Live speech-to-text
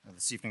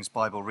This evening's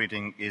Bible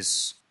reading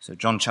is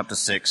John chapter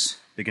 6,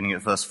 beginning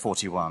at verse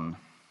 41.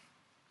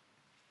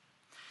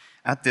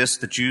 At this,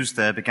 the Jews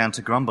there began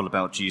to grumble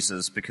about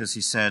Jesus because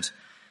he said,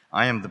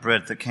 "I am the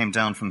bread that came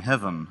down from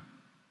heaven."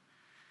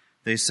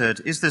 They said,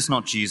 "Is this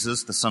not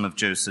Jesus, the son of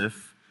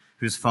Joseph,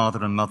 whose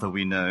father and mother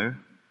we know?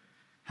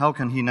 How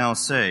can he now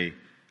say,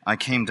 'I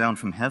came down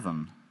from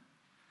heaven'?"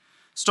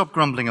 "Stop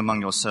grumbling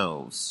among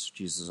yourselves,"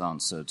 Jesus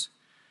answered.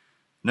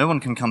 "No one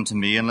can come to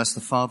me unless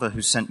the Father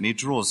who sent me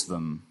draws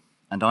them,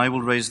 and I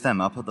will raise them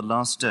up at the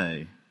last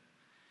day.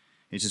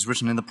 It is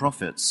written in the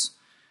prophets,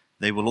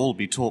 'They will all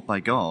be taught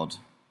by God.'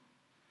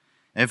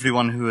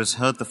 Everyone who has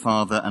heard the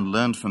Father and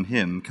learned from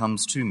him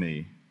comes to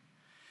me.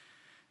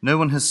 No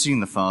one has seen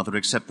the Father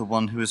except the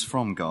one who is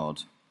from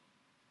God.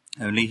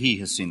 Only he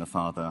has seen the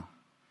Father.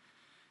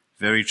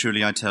 Very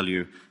truly I tell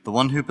you, the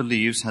one who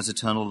believes has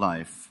eternal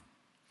life.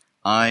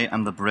 I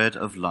am the bread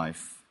of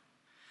life.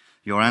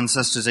 Your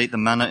ancestors ate the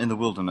manna in the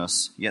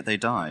wilderness, yet they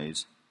died.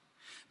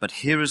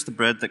 But here is the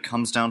bread that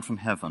comes down from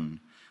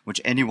heaven,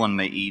 which anyone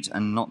may eat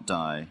and not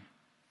die.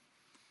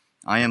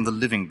 I am the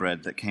living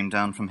bread that came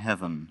down from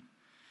heaven.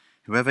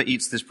 Whoever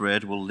eats this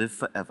bread will live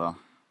forever.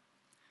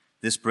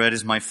 This bread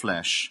is my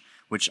flesh,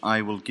 which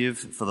I will give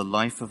for the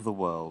life of the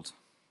world."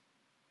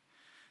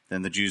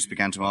 Then the Jews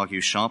began to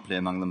argue sharply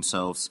among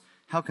themselves,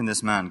 "How can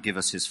this man give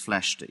us his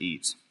flesh to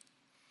eat?"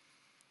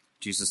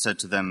 Jesus said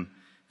to them,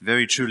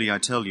 "Very truly I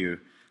tell you,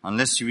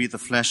 unless you eat the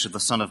flesh of the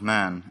Son of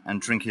Man and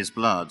drink his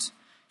blood,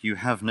 you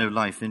have no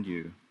life in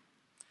you.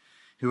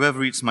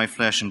 Whoever eats my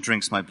flesh and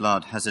drinks my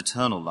blood has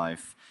eternal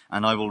life,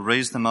 and I will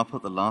raise them up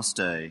at the last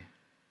day.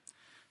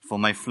 For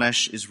my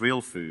flesh is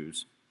real food,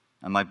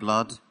 and my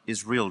blood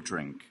is real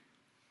drink.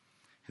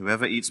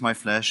 Whoever eats my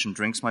flesh and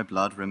drinks my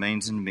blood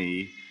remains in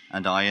me,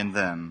 and I in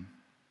them.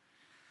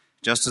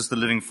 Just as the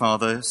living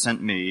Father sent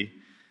me,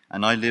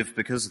 and I live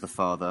because of the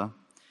Father,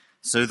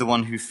 so the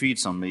one who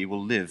feeds on me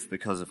will live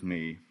because of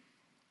me.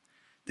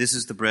 This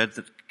is the bread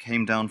that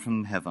came down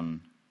from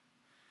heaven.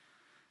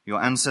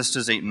 Your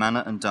ancestors ate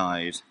manna and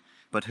died,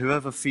 but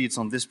whoever feeds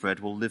on this bread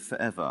will live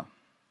forever."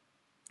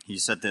 He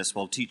said this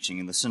while teaching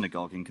in the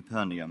synagogue in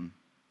Capernaum.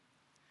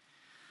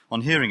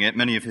 On hearing it,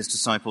 many of his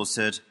disciples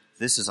said,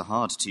 "This is a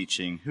hard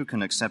teaching. Who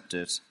can accept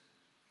it?"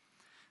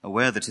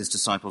 Aware that his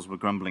disciples were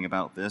grumbling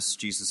about this,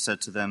 Jesus said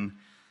to them,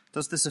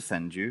 "Does this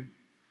offend you?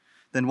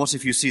 Then what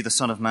if you see the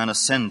Son of Man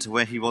ascend to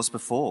where he was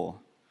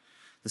before?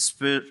 The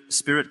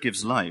Spirit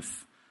gives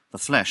life. The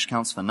flesh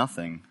counts for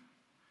nothing.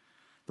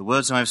 The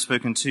words I have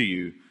spoken to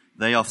you,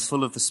 they are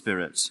full of the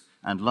Spirit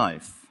and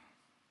life.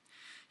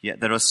 Yet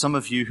there are some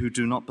of you who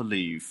do not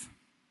believe."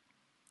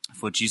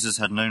 For Jesus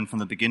had known from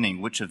the beginning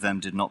which of them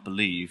did not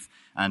believe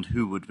and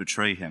who would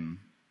betray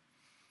him.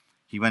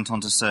 He went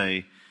on to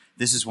say,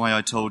 "This is why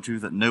I told you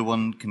that no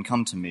one can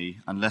come to me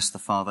unless the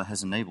Father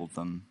has enabled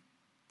them."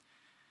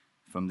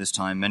 From this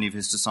time, many of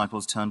his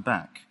disciples turned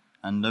back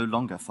and no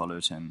longer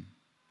followed him.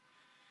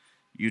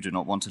 "You do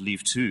not want to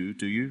leave too,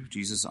 do you?"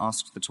 Jesus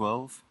asked the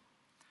 12.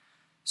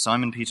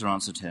 Simon Peter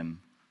answered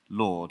him,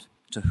 "Lord,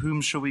 to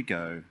whom shall we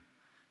go?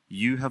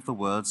 You have the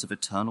words of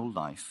eternal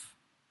life.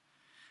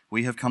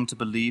 We have come to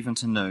believe and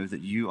to know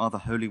that you are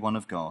the Holy One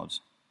of God."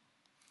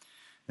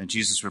 Then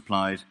Jesus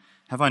replied,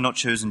 "Have I not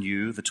chosen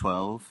you, the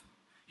 12?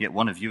 Yet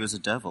one of you is a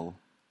devil."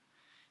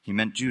 He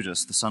meant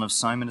Judas, the son of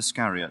Simon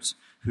Iscariot,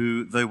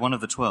 who, though one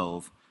of the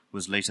 12,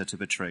 was later to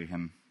betray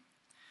him.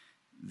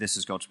 This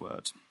is God's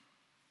word.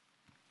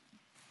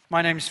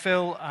 My name's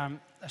Phil.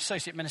 I'm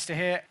Associate Minister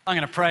here. I'm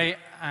going to pray,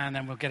 and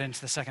then we'll get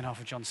into the second half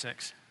of John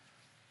 6.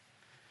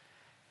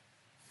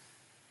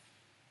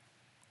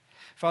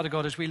 Father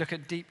God, as we look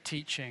at deep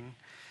teaching,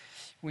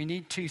 we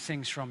need two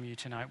things from you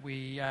tonight.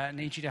 We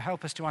need you to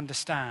help us to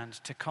understand,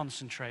 to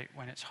concentrate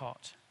when it's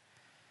hot.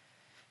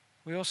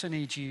 We also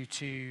need you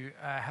to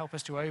help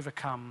us to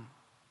overcome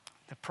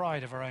the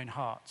pride of our own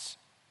hearts.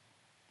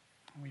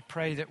 We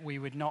pray that we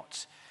would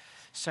not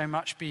so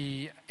much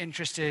be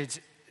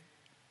interested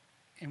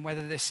in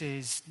whether this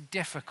is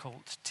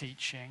difficult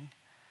teaching,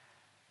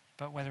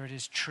 but whether it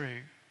is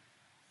true.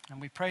 And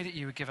we pray that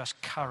you would give us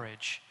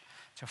courage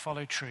to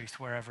follow truth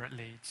wherever it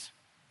leads.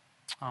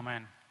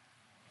 Amen.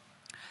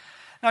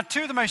 Now,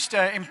 two of the most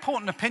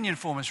important opinion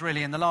formers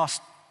really in the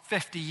last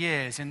 50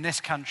 years in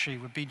this country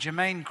would be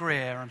Germaine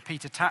Greer and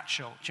Peter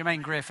Tatchell.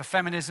 Germaine Greer for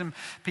feminism,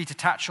 Peter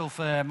Tatchell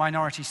for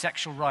minority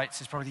sexual rights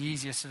is probably the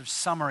easiest sort of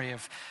summary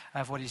of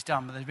what he's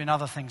done, but there's been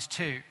other things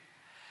too.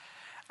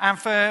 And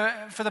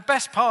for the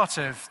best part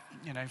of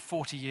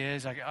 40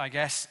 years, I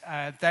guess,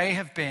 they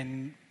have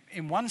been,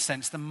 in one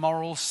sense, the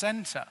moral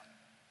center.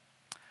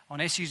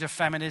 On issues of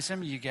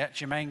feminism, you get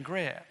Germaine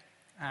Greer.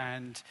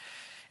 And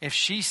if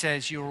she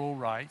says you're all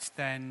right,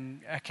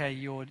 then, okay,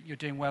 you're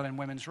doing well in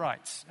women's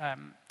rights.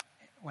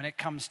 When it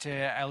comes to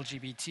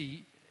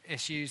LGBT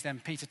issues,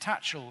 then Peter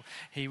Tatchell,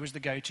 he was the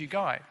go-to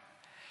guy.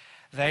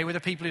 They were the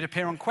people who'd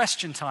appear on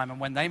Question Time, and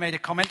when they made a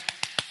comment,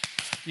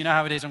 you know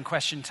how it is on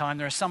Question Time,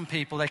 there are some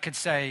people, they could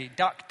say,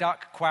 duck,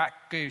 duck,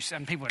 quack, goose,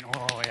 and people went,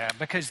 oh yeah,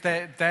 because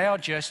they are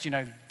just,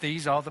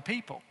 these are the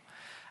people.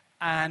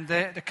 And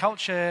the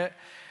culture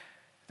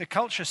The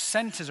culture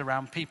centers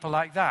around people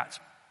like that.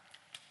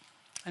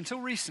 Until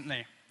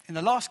recently, in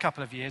the last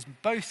couple of years,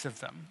 both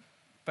of them,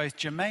 both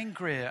Germaine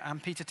Greer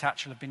and Peter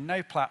Tatchell, have been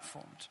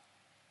no-platformed.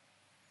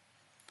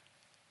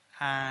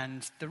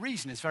 And the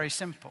reason is very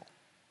simple.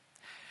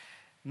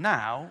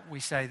 Now we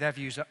say their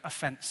views are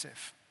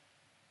offensive.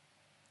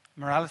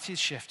 Morality has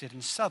shifted,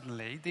 and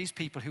suddenly these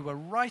people who were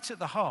right at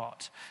the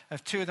heart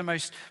of two of the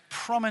most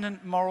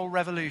prominent moral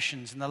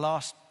revolutions in the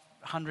last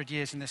 100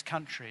 years in this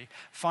country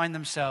find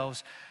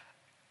themselves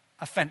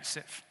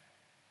offensive,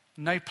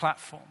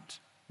 no-platformed.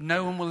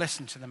 No one will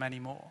listen to them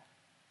anymore.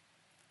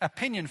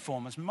 Opinion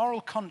formers, moral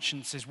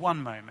conscience is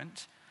one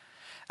moment,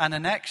 and the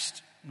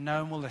next,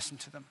 no one will listen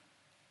to them.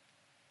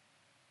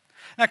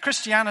 Now,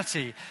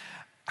 Christianity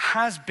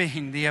has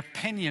been the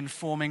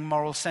opinion-forming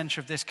moral center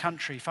of this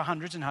country for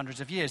hundreds and hundreds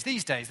of years.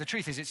 These days, the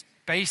truth is it's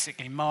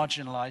basically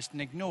marginalized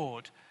and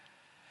ignored.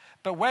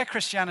 But where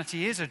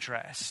Christianity is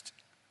addressed,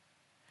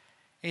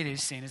 it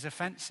is seen as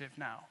offensive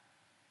now.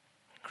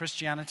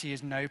 Christianity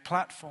is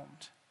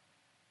no-platformed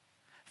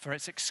for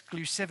its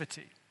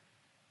exclusivity,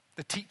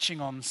 the teaching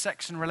on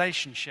sex and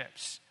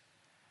relationships,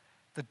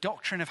 the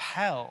doctrine of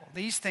hell.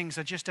 These things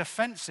are just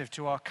offensive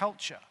to our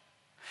culture.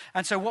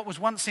 And so what was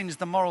once seen as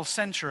the moral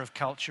center of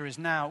culture is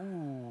now,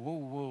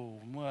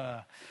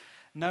 no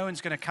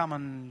one's going to come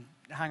and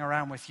hang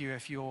around with you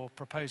if you're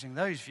proposing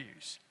those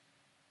views.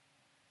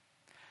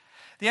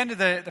 The end of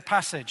the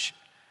passage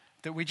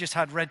that we just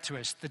had read to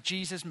us, the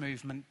Jesus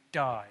movement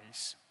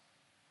dies.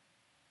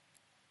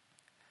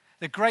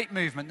 The great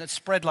movement that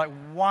spread like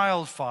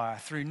wildfire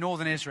through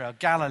northern Israel,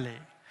 Galilee,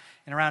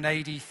 in around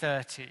AD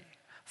 30.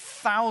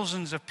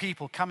 Thousands of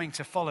people coming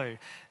to follow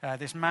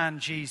this man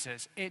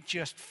Jesus. It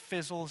just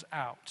fizzles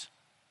out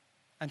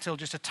until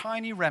just a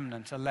tiny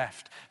remnant are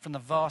left from the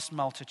vast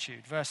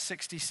multitude. Verse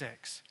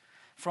 66,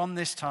 from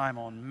this time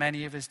on,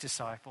 many of his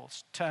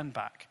disciples turned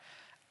back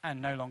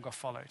and no longer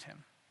followed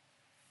him.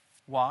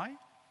 Why?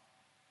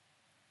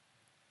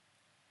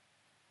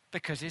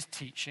 Because his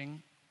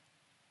teaching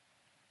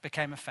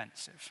became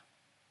offensive.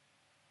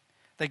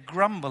 They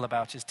grumble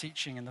about his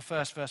teaching in the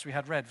first verse we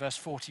had read, verse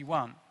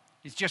 41.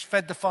 He's just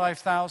fed the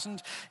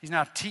 5,000. He's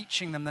now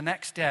teaching them the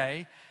next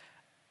day,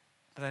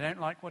 but they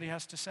don't like what he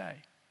has to say.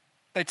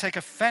 They take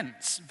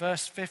offense,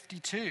 verse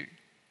 52.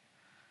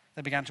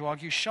 They began to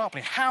argue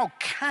sharply. How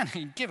can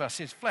he give us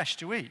his flesh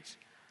to eat?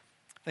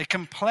 They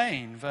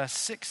complain, verse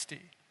 60.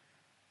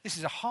 This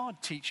is a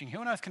hard teaching.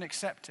 Who on earth can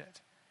accept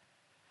it?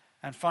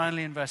 And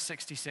finally, in verse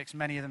 66,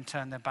 many of them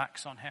turn their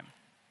backs on him.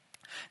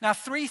 Now,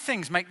 three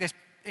things make this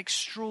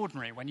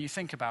extraordinary when you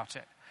think about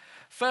it.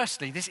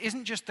 Firstly, this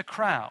isn't just the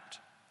crowd.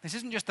 This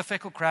isn't just the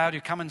fickle crowd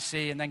who come and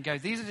see and then go.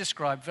 These are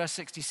described, verse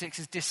 66,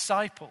 as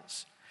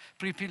disciples.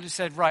 People who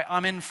said, right,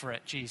 I'm in for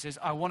it, Jesus.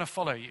 I want to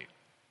follow you.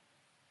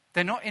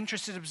 They're not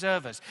interested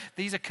observers.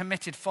 These are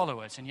committed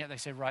followers, and yet they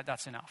say, right,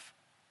 that's enough.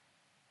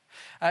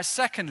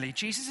 Secondly,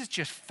 Jesus has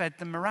just fed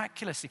them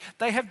miraculously.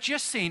 They have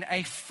just seen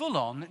a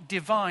full-on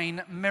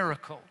divine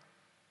miracle.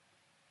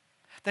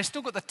 They've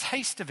still got the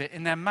taste of it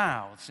in their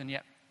mouths, and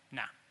yet,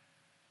 nah.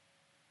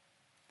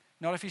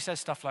 Not if he says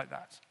stuff like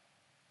that.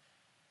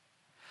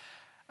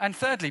 And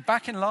thirdly,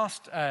 back in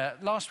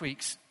last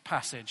week's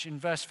passage, in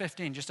verse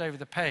 15, just over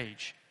the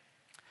page,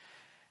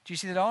 do you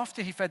see that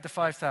after he fed the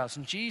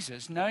 5,000,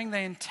 Jesus, knowing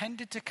they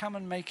intended to come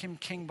and make him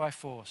king by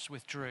force,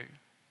 withdrew.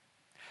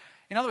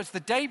 In other words, the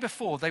day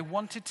before, they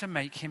wanted to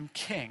make him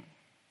king.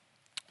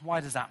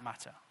 Why does that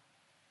matter?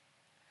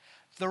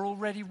 There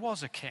already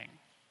was a king,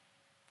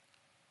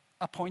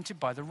 appointed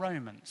by the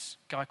Romans,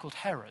 a guy called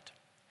Herod.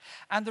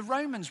 And the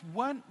Romans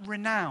weren't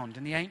renowned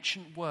in the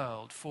ancient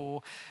world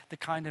for the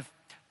kind of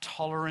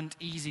tolerant,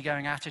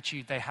 easygoing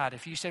attitude they had.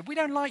 If you said, we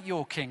don't like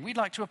your king, we'd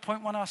like to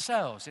appoint one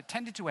ourselves, it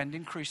tended to end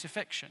in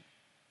crucifixion.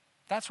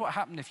 That's what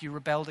happened if you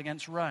rebelled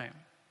against Rome.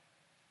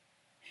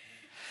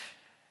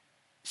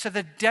 So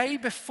the day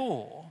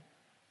before,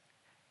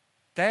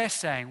 they're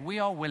saying, we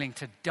are willing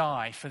to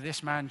die for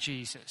this man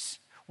Jesus.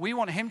 We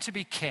want him to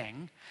be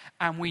king,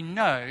 and we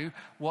know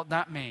what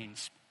that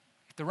means.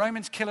 If the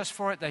Romans kill us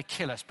for it, they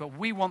kill us. But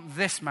we want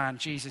this man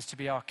Jesus to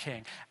be our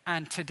king.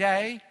 And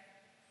today,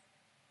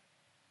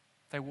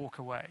 they walk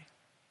away.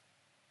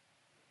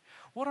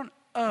 What on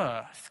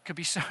earth could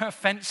be so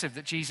offensive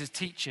that Jesus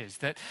teaches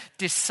that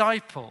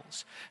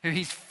disciples who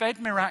he's fed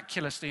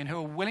miraculously and who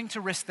are willing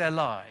to risk their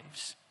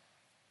lives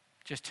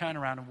just turn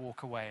around and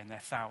walk away in their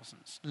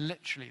thousands,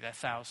 literally their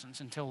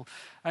thousands, until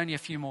only a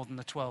few more than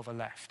the 12 are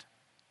left?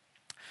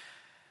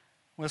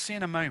 We'll see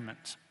in a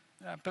moment.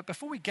 But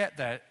before we get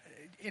there,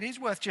 it is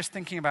worth just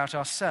thinking about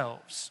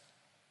ourselves.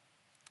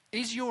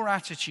 Is your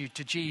attitude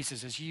to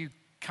Jesus as you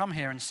come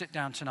here and sit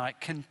down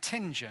tonight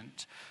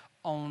contingent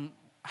on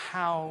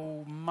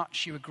how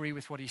much you agree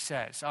with what he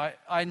says? I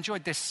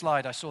enjoyed this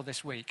slide I saw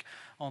this week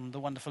on the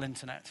wonderful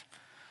internet.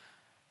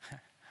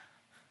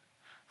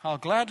 I'll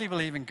gladly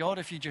believe in God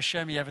if you just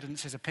show me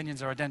evidence his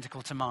opinions are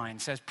identical to mine,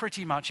 says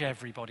pretty much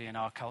everybody in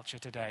our culture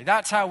today.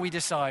 That's how we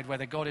decide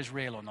whether God is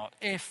real or not,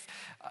 if,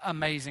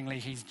 amazingly,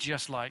 he's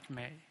just like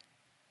me.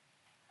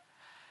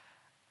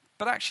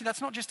 But actually, that's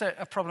not just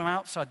a problem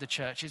outside the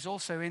church, it's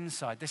also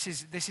inside. This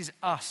is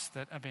us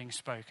that are being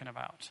spoken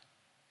about.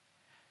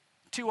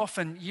 Too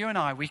often, you and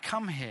I, we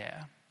come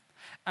here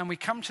and we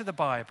come to the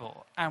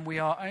Bible and we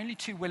are only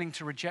too willing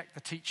to reject the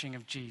teaching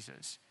of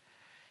Jesus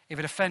if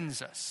it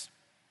offends us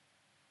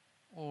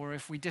or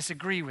if we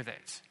disagree with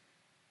it,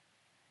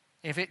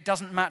 if it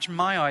doesn't match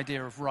my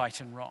idea of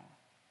right and wrong,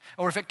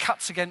 or if it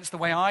cuts against the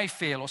way I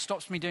feel or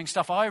stops me doing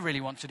stuff I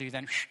really want to do,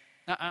 then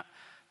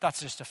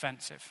that's just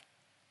offensive.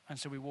 And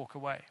so we walk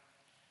away.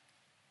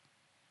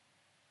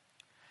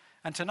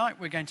 And tonight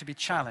we're going to be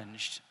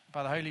challenged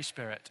by the Holy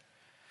Spirit.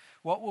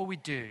 What will we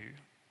do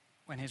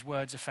when his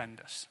words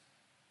offend us?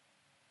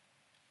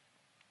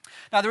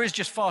 Now, there is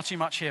just far too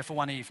much here for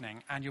one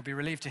evening, and you'll be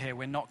relieved to hear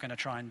we're not going to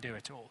try and do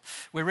it all.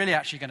 We're really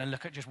actually going to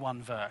look at just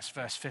one verse,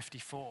 verse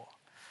 54.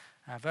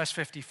 Verse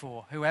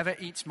 54, whoever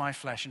eats my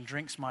flesh and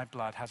drinks my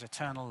blood has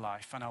eternal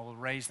life, and I will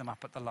raise them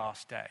up at the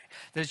last day.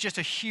 There's just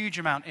a huge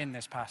amount in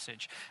this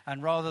passage,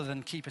 and rather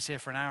than keep us here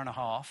for an hour and a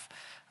half,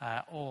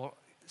 or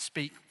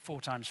speak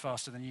 4 times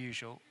faster than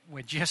usual,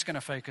 we're just going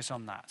to focus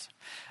on that.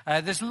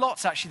 There's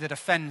lots actually that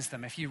offends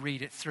them if you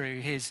read it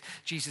through.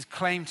 Jesus'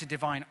 claim to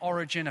divine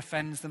origin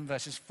offends them,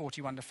 verses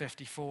 41 to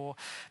 54.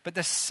 But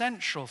the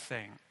central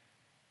thing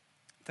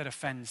that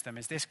offends them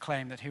is this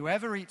claim that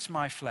whoever eats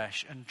my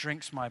flesh and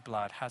drinks my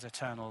blood has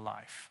eternal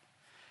life,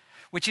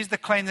 which is the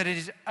claim that it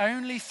is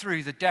only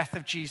through the death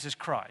of Jesus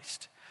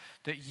Christ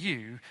that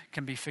you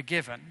can be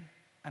forgiven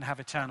and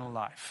have eternal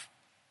life.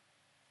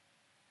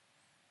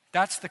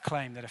 That's the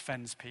claim that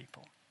offends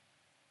people.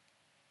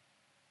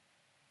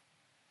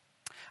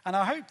 And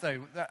I hope,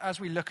 though, that as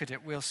we look at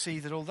it, we'll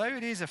see that although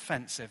it is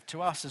offensive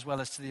to us as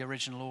well as to the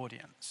original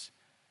audience,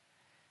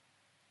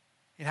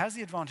 it has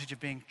the advantage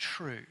of being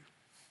true.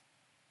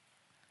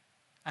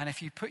 And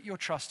if you put your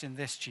trust in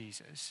this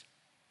Jesus,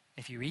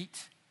 if you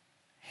eat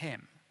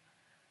him,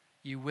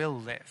 you will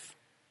live.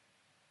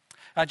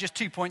 Just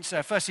 2 points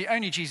there. Firstly,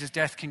 only Jesus'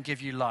 death can give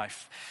you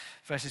life.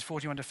 Verses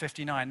 41 to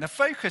 59. The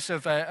focus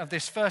of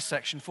this first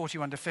section,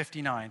 41 to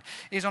 59,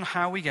 is on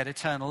how we get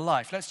eternal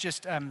life. Let's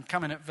just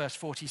come in at verse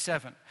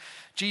 47.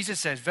 Jesus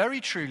says,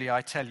 very truly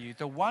I tell you,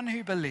 the one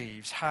who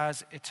believes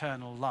has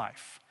eternal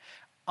life.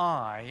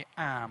 I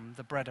am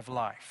the bread of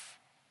life.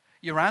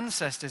 Your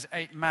ancestors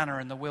ate manna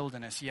in the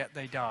wilderness, yet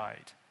they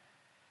died.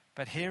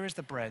 But here is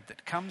the bread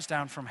that comes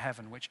down from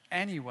heaven, which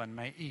anyone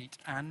may eat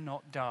and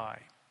not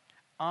die.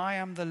 I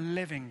am the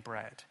living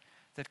bread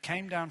that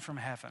came down from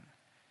heaven.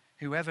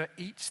 Whoever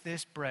eats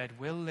this bread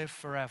will live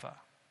forever.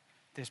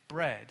 This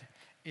bread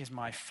is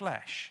my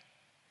flesh,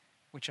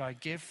 which I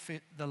give for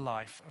the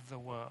life of the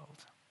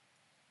world.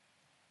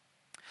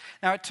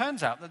 Now, it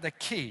turns out that the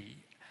key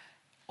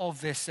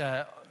of this,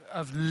 of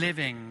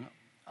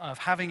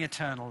having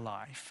eternal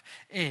life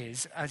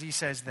is, as he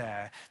says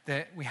there,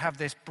 that we have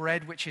this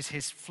bread which is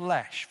his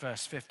flesh,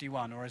 verse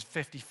 51, or as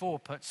 54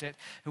 puts it,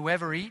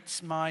 whoever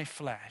eats my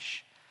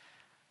flesh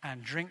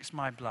and drinks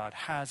my blood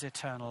has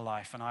eternal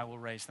life, and I will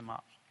raise them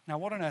up. Now,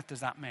 what on earth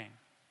does that mean?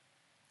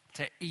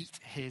 To eat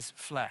his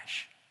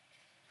flesh.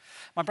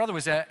 My brother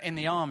was in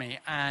the army,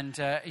 and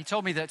he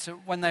told me that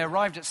when they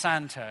arrived at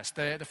Sandhurst,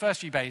 the first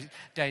few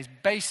days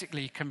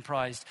basically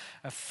comprised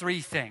of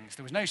 3 things.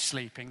 There was no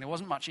sleeping, there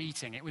wasn't much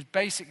eating. It was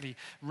basically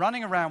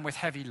running around with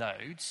heavy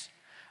loads,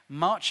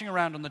 marching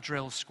around on the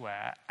drill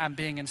square, and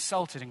being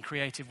insulted in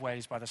creative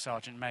ways by the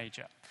sergeant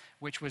major,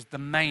 which was the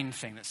main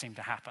thing that seemed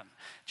to happen.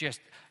 Just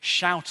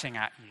shouting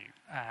at you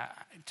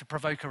to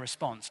provoke a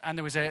response. And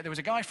there was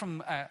a guy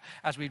from,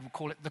 as we would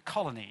call it, the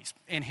colonies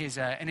in his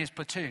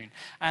platoon.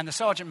 And the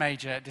sergeant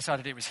major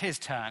decided it was his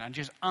turn and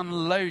just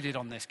unloaded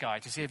on this guy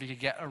to see if he could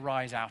get a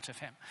rise out of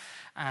him.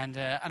 And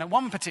at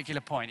one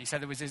particular point, he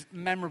said there was this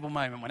memorable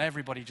moment when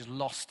everybody just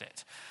lost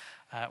it.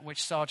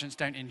 Which sergeants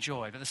don't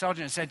enjoy. But the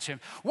sergeant said to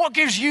him, what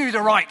gives you the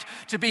right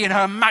to be in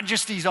Her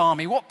Majesty's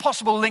army? What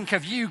possible link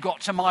have you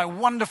got to my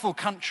wonderful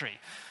country?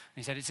 And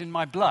he said, it's in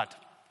my blood.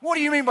 What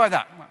do you mean by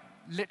that? Well,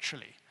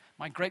 literally,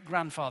 my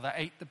great-grandfather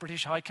ate the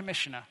British High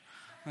Commissioner.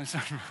 And so,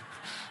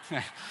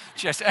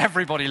 just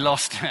everybody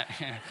lost it.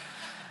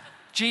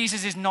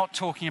 Jesus is not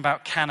talking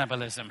about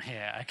cannibalism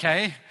here,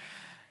 okay?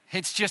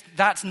 It's just,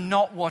 that's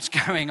not what's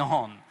going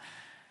on.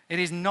 It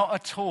is not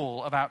at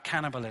all about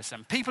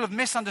cannibalism. People have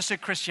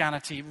misunderstood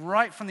Christianity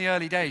right from the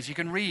early days. You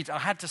can read, I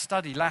had to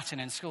study Latin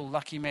in school,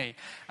 lucky me.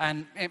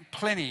 And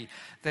Pliny,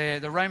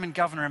 the Roman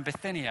governor in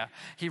Bithynia,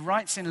 he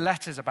writes in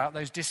letters about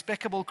those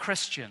despicable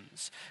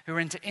Christians who are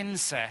into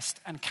incest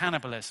and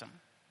cannibalism.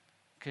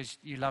 Because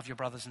you love your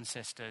brothers and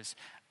sisters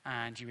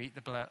and you eat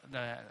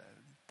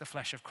the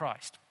flesh of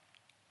Christ.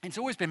 It's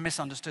always been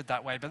misunderstood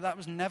that way, but that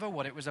was never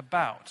what it was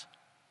about.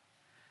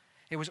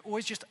 It was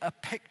always just a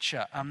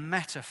picture, a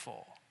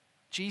metaphor.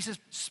 Jesus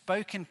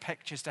spoke in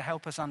pictures to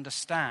help us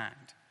understand.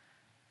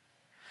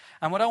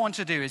 And what I want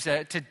to do is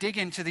to dig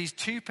into these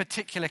 2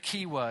 particular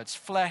keywords,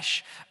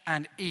 flesh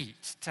and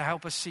eat, to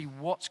help us see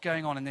what's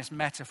going on in this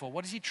metaphor.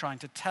 What is he trying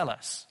to tell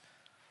us?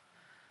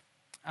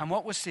 And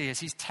what we'll see is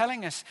he's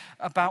telling us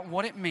about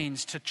what it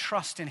means to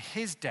trust in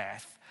his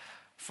death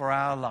for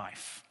our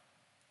life.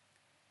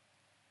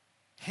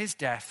 his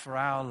death for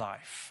our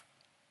life,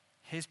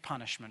 his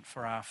punishment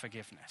for our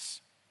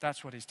forgiveness.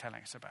 That's what he's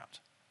telling us about.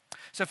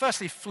 So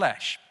firstly,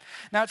 flesh.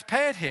 Now it's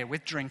paired here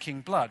with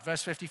drinking blood.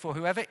 Verse 54,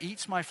 whoever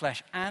eats my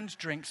flesh and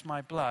drinks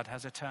my blood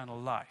has eternal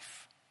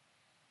life.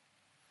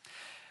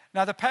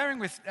 Now the pairing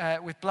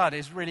with blood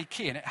is really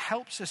key, and it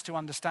helps us to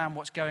understand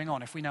what's going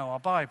on if we know our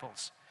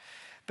Bibles.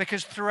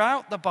 Because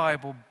throughout the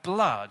Bible,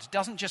 blood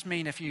doesn't just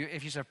mean if you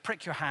sort of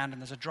prick your hand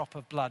and there's a drop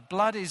of blood.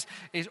 Blood is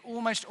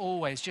almost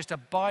always just a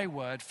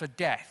byword for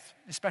death,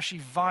 especially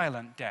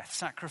violent death,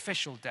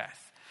 sacrificial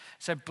death.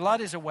 So blood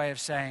is a way of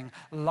saying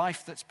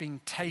life that's being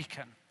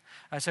taken.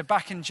 So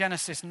back in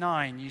Genesis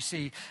 9, you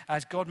see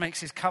as God makes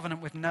his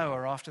covenant with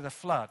Noah after the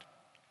flood,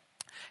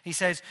 he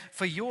says,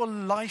 for your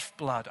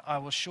lifeblood I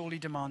will surely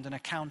demand an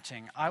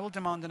accounting. I will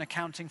demand an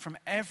accounting from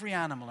every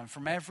animal and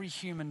from every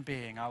human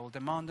being. I will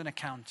demand an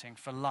accounting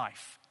for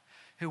life.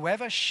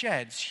 Whoever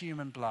sheds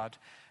human blood,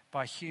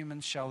 by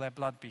humans shall their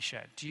blood be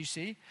shed. Do you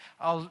see?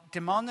 I'll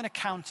demand an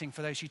accounting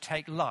for those who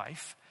take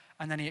life,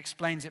 and then he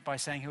explains it by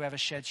saying whoever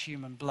sheds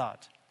human blood.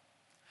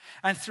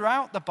 And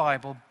throughout the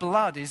Bible,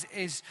 blood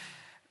is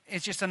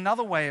just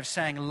another way of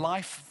saying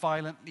life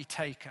violently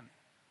taken.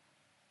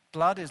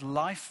 Blood is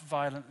life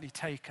violently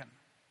taken.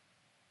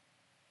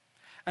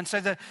 And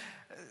so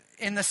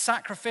in the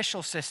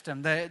sacrificial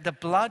system, the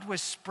blood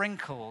was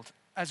sprinkled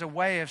as a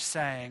way of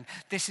saying,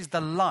 this is the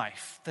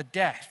life, the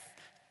death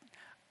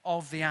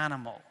of the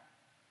animal.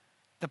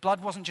 The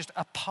blood wasn't just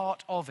a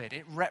part of it,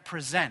 it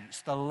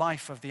represents the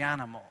life of the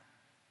animal.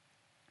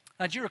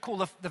 Now, do you recall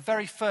the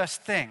very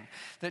first thing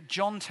that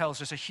John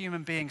tells us a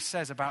human being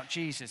says about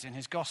Jesus in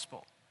his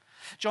gospel?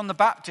 John the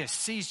Baptist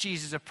sees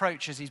Jesus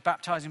approach as he's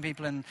baptizing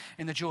people in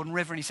the Jordan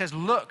River, and he says,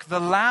 look, the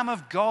Lamb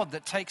of God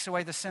that takes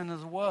away the sin of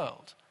the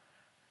world.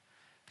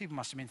 People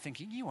must have been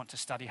thinking, you want to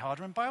study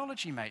harder in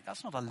biology, mate.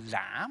 That's not a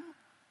lamb.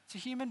 It's a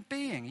human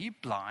being. Are you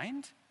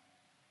blind?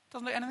 It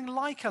doesn't look anything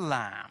like a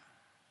lamb.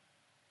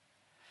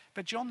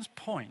 But John's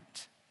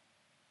point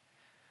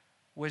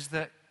was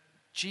that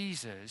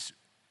Jesus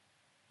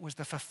was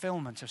the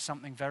fulfillment of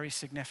something very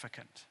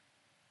significant.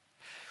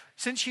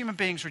 Since human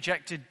beings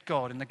rejected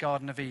God in the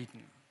Garden of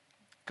Eden,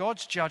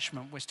 God's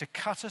judgment was to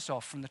cut us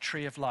off from the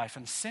tree of life.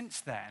 And since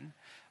then,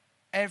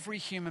 every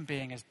human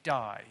being has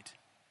died.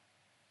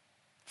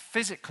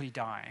 Physically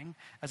dying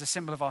as a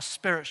symbol of our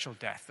spiritual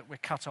death, that we're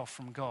cut off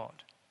from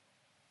God.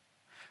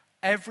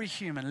 Every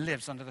human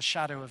lives under the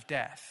shadow of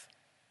death.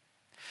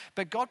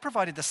 But God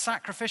provided the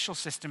sacrificial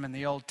system in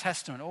the Old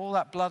Testament, all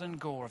that blood and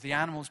gore of the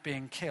animals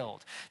being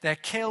killed. They're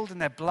killed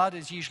and their blood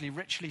is usually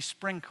ritually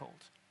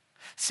sprinkled.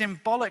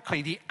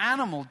 Symbolically, the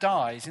animal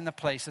dies in the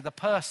place of the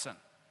person.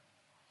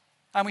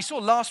 And we saw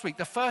last week,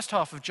 the first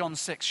half of John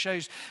 6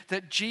 shows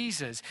that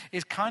Jesus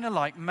is kind of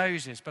like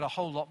Moses, but a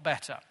whole lot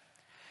better.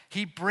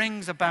 He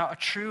brings about a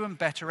true and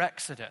better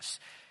exodus.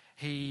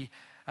 He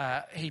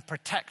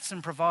protects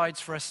and provides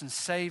for us and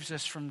saves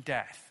us from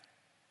death.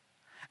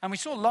 And we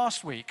saw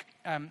last week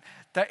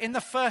that in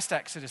the first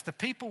Exodus, the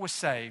people were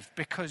saved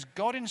because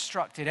God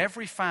instructed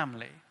every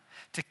family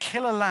to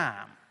kill a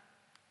lamb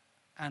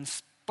and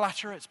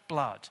splatter its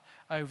blood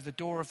over the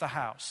door of the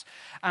house.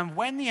 And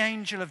when the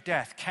angel of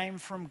death came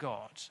from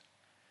God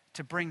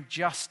to bring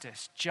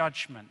justice,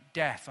 judgment,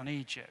 death on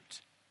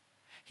Egypt,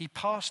 he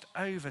passed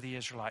over the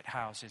Israelite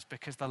houses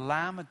because the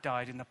lamb had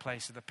died in the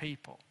place of the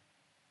people.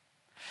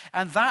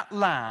 And that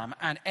lamb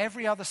and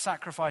every other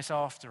sacrifice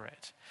after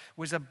it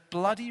was a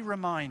bloody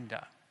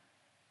reminder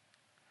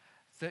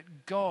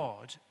that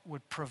God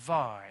would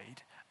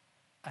provide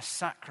a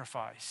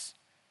sacrifice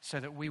so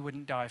that we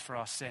wouldn't die for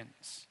our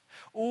sins.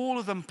 All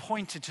of them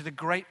pointed to the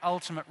great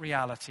ultimate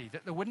reality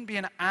that there wouldn't be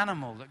an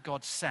animal that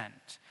God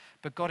sent,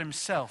 but God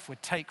himself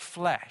would take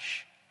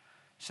flesh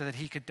so that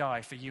he could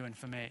die for you and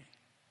for me,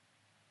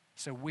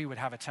 so we would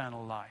have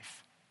eternal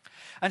life.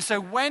 And so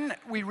when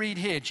we read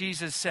here,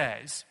 Jesus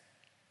says,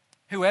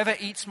 whoever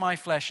eats my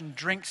flesh and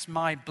drinks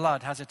my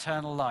blood has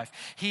eternal life.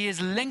 He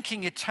is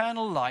linking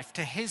eternal life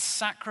to his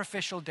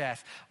sacrificial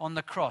death on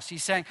the cross.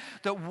 He's saying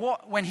that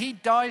when he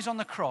dies on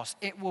the cross,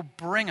 it will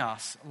bring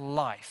us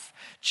life.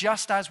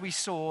 Just as we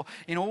saw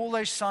in all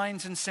those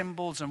signs and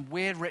symbols and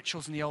weird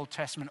rituals in the Old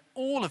Testament,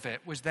 all of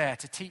it was there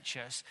to teach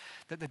us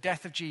that the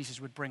death of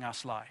Jesus would bring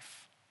us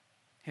life.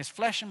 His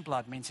flesh and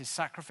blood means his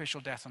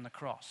sacrificial death on the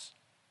cross.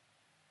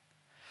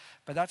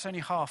 But that's only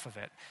half of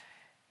it.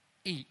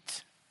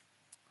 Eat.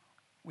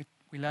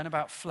 We learn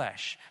about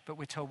flesh, but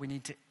we're told we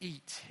need to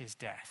eat his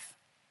death.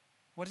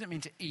 What does it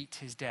mean to eat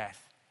his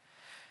death?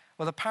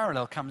 Well, the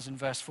parallel comes in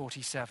verse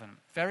 47.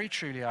 Very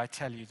truly, I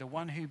tell you, the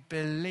one who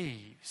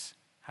believes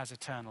has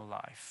eternal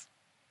life.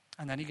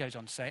 And then he goes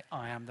on to say,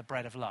 I am the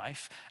bread of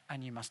life,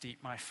 and you must eat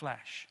my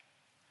flesh.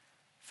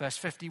 Verse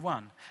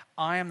 51,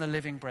 I am the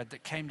living bread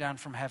that came down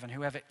from heaven.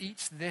 Whoever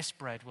eats this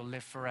bread will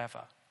live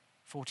forever.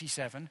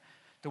 47,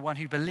 the one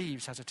who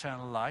believes has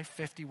eternal life.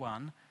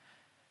 51,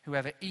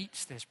 whoever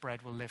eats this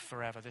bread will live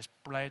forever. This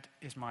bread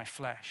is my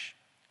flesh.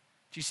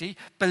 Do you see?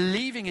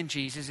 Believing in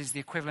Jesus is the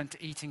equivalent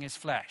to eating his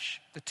flesh.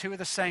 The two are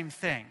the same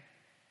thing.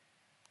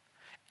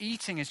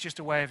 Eating is just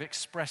a way of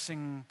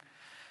expressing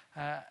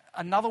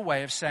Another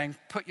way of saying,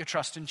 put your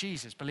trust in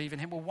Jesus, believe in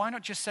him. Well, why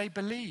not just say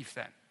believe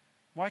then?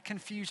 Why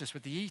confuse us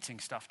with the eating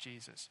stuff,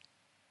 Jesus?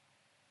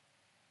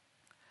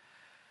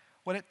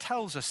 Well, it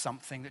tells us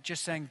something that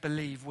just saying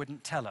believe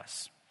wouldn't tell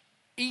us.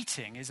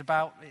 Eating is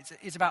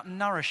about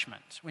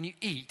nourishment. When you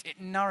eat, it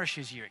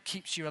nourishes you. It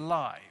keeps you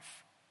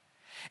alive.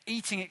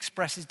 Eating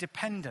expresses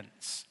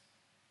dependence.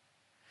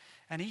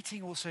 And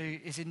eating also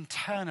is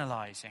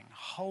internalizing,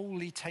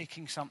 wholly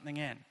taking something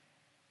in.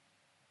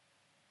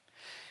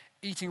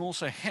 Eating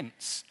also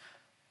hints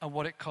at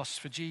what it costs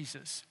for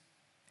Jesus.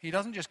 He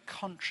doesn't just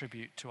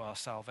contribute to our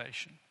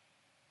salvation.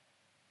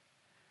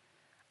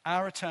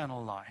 Our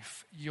eternal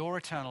life, your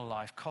eternal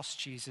life, costs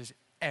Jesus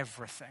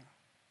everything.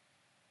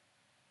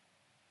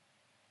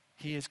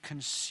 He is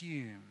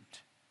consumed.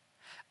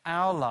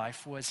 Our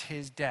life was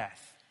his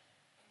death.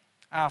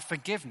 Our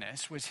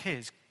forgiveness was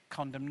his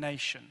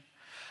condemnation.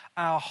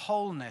 Our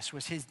wholeness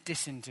was his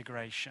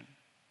disintegration.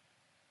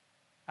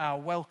 Our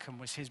welcome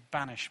was his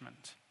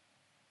banishment.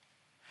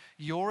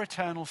 Your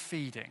eternal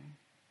feeding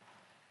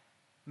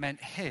meant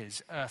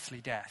his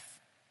earthly death.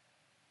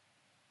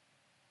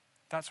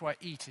 That's why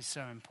eat is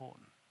so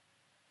important.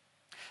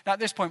 Now, at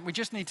this point, we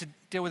just need to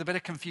deal with a bit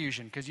of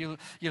confusion, because you'll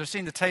have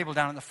seen the table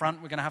down at the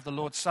front. We're going to have the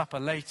Lord's Supper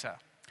later.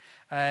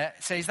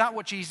 So is that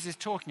what Jesus is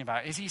talking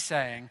about? Is he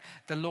saying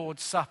the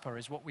Lord's Supper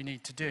is what we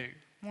need to do?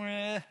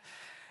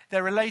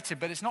 They're related,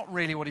 but it's not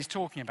really what he's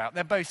talking about.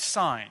 They're both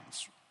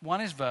signs.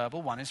 One is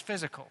verbal, one is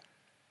physical.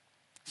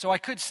 So I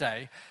could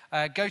say,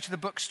 go to the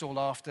bookstall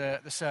after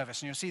the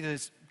service, and you'll see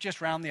there's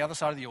just round the other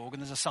side of the organ,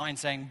 there's a sign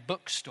saying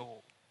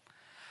bookstall.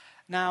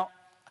 Now,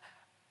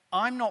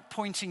 I'm not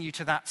pointing you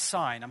to that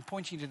sign. I'm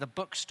pointing you to the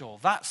bookstall.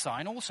 That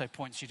sign also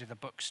points you to the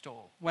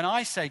bookstall. When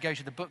I say go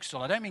to the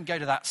bookstall, I don't mean go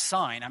to that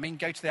sign. I mean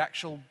go to the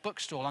actual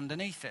bookstall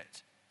underneath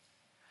it.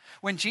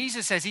 When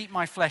Jesus says, eat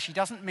my flesh, he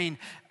doesn't mean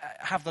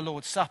have the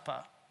Lord's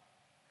Supper.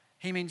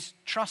 He means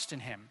trust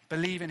in him,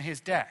 believe in his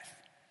death.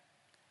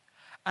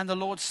 And the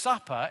Lord's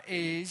Supper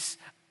is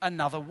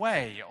another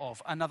way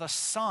of, another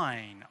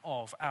sign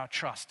of our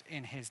trust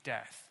in his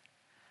death.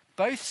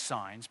 Both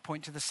signs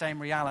point to the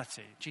same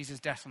reality, Jesus'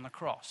 death on the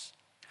cross.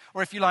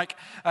 Or if you like,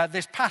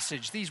 this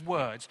passage, these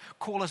words,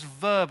 call us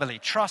verbally,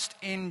 trust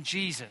in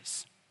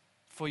Jesus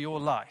for your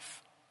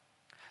life.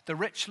 The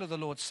ritual of the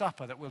Lord's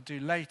Supper that we'll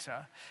do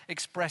later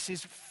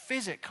expresses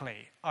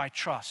physically, I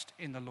trust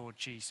in the Lord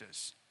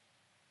Jesus.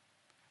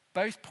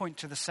 Both point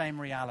to the same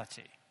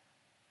reality.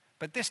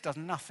 But this does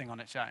nothing on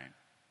its own.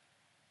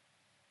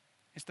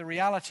 It's the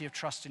reality of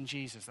trust in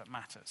Jesus that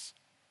matters.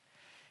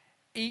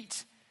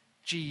 Eat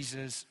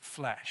Jesus'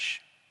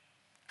 flesh,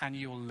 and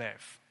you'll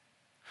live.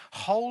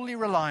 Wholly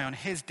rely on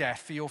his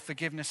death for your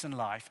forgiveness and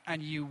life,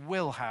 and you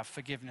will have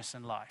forgiveness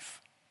and life.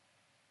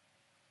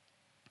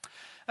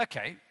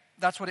 Okay,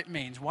 that's what it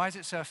means. Why is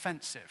it so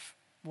offensive?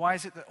 Why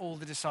is it that all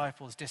the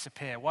disciples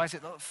disappear? Why is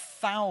it that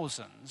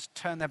thousands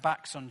turn their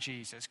backs on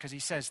Jesus? Because he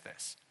says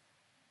this.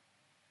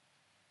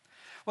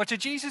 Well, to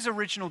Jesus'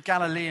 original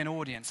Galilean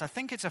audience, I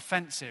think it's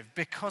offensive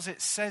because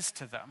it says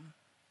to them,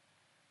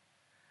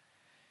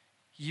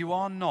 you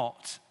are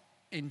not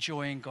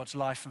enjoying God's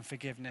life and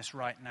forgiveness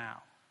right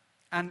now.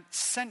 And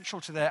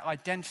central to their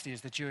identity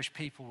as the Jewish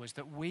people was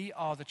that we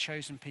are the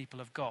chosen people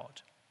of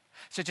God.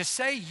 So to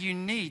say you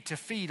need to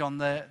feed on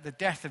the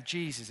death of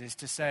Jesus is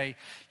to say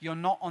you're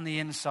not on the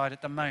inside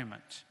at the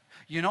moment.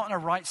 You're not in a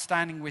right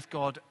standing with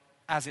God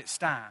as it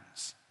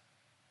stands.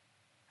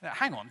 Now,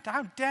 hang on,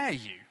 how dare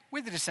you?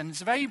 We're the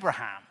descendants of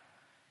Abraham.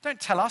 Don't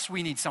tell us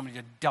we need somebody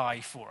to die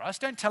for us.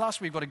 Don't tell us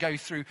we've got to go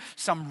through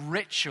some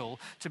ritual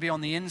to be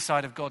on the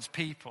inside of God's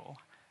people.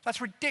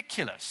 That's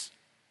ridiculous.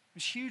 It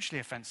was hugely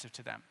offensive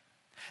to them.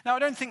 Now, I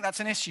don't think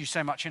that's an issue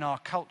so much in our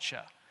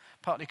culture,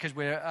 partly because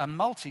we're a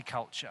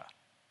multiculture.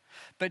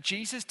 But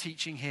Jesus'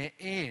 teaching here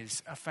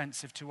is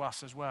offensive to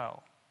us as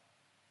well.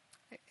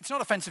 It's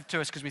not offensive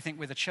to us because we think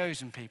we're the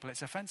chosen people.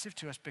 It's offensive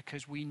to us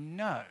because we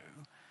know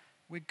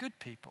we're good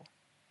people.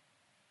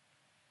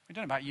 I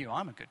don't know about you,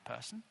 I'm a good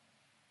person.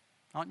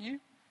 Aren't you?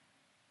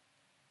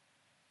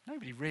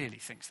 Nobody really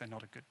thinks they're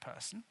not a good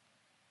person.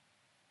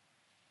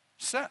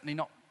 Certainly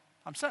not.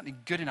 I'm certainly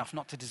good enough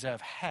not to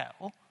deserve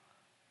hell.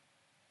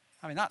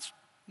 I mean,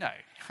 no.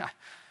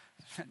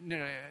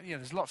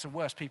 There's lots of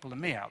worse people than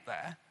me out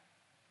there.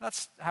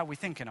 That's how we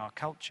think in our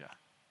culture.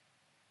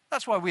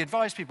 That's why we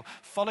advise people,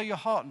 follow your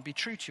heart and be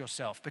true to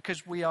yourself,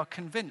 because we are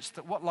convinced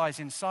that what lies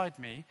inside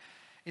me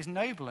is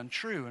noble and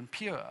true and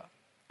pure.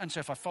 And so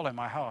if I follow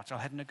my heart, I'll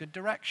head in a good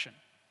direction.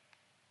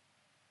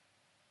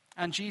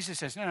 And Jesus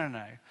says,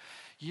 no.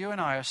 You and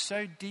I are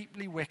so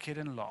deeply wicked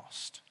and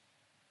lost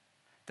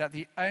that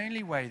the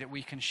only way that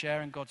we can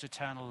share in God's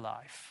eternal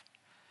life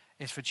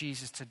is for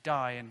Jesus to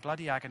die in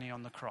bloody agony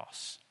on the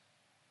cross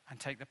and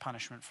take the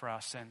punishment for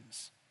our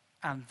sins.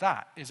 And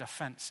that is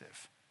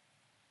offensive.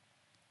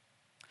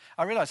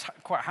 I realized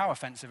quite how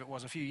offensive it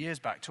was a few years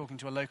back talking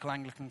to a local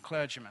Anglican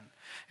clergyman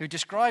who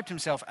described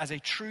himself as a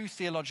true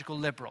theological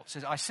liberal.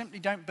 Says, I simply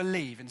don't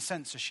believe in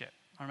censorship.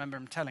 I remember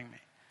him telling me.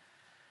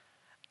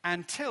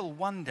 Until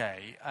one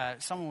day,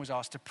 someone was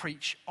asked to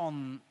preach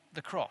on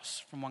the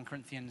cross from 1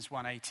 Corinthians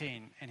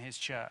 1:18 in his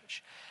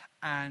church.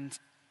 And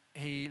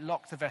he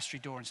locked the vestry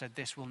door and said,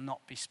 "This will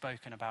not be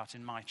spoken about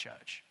in my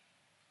church."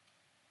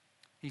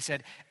 He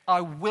said,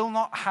 "I will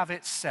not have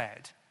it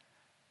said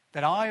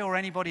that I or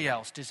anybody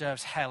else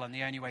deserves hell and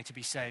the only way to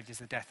be saved is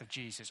the death of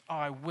Jesus.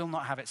 I will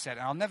not have it said."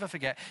 And I'll never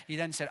forget, he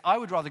then said, "I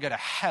would rather go to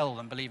hell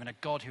than believe in a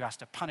God who has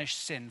to punish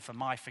sin for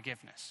my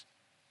forgiveness."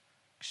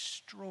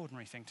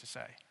 Extraordinary thing to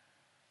say.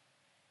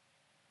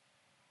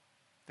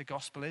 The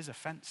gospel is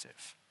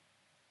offensive.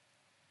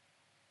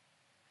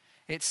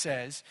 It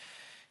says,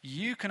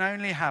 you can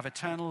only have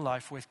eternal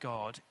life with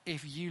God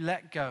if you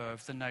let go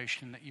of the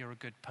notion that you're a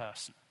good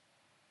person.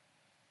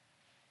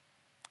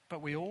 But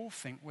we all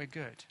think we're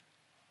good.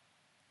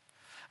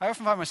 I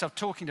often find myself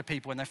talking to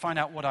people when they find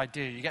out what I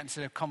do. You get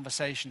into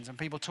conversations and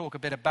people talk a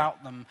bit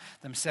about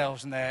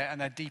themselves and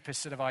their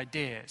deepest sort of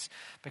ideas,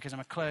 because I'm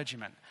a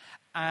clergyman.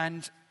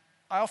 And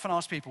I often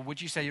ask people,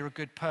 would you say you're a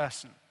good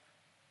person?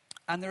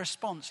 And the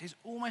response is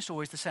almost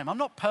always the same. I'm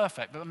not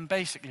perfect, but I'm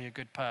basically a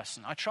good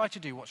person. I try to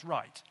do what's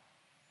right.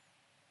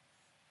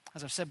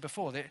 As I've said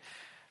before,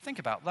 think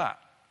about that.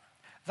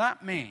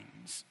 That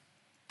means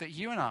that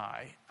you and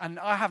I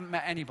haven't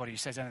met anybody who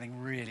says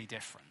anything really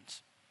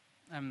different.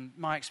 And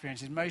my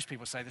experience is most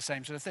people say the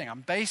same sort of thing.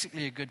 I'm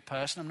basically a good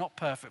person. I'm not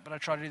perfect, but I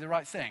try to do the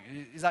right thing.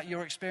 Is that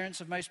your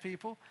experience of most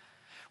people?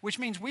 Which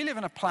means we live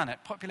on a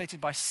planet populated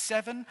by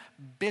 7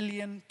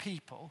 billion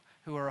people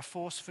who are a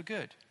force for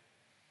good,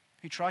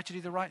 who try to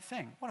do the right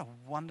thing. What a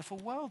wonderful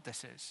world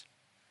this is.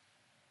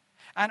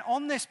 And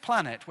on this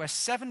planet where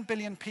 7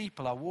 billion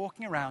people are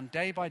walking around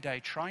day by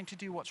day trying to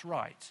do what's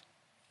right,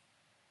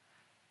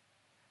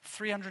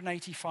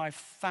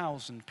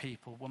 385,000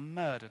 people were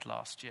murdered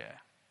last year.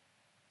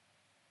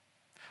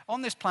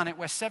 On this planet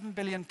where 7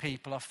 billion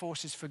people are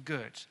forces for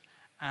good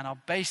and are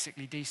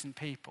basically decent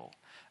people,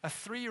 a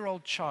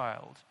 3-year-old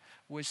child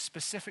was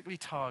specifically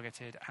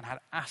targeted and had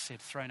acid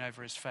thrown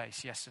over his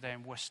face yesterday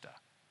in Worcester,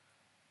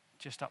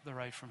 just up the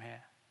road from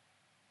here.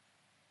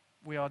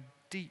 We are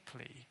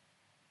deeply,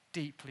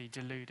 deeply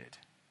deluded.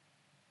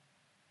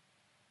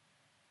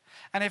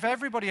 And if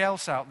everybody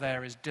else out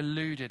there is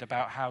deluded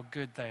about how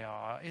good they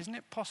are, isn't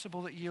it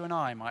possible that you and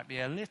I might be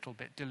a little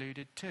bit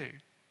deluded too?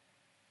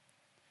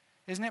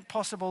 Isn't it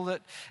possible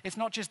that it's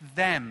not just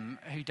them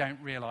who don't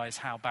realize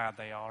how bad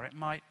they are, it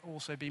might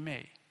also be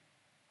me?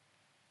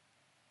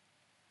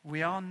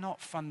 We are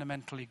not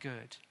fundamentally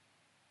good.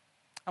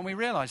 And we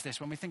realize this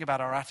when we think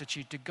about our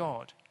attitude to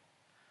God.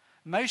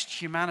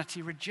 Most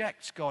humanity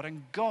rejects God,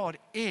 and God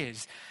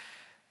is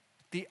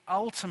the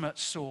ultimate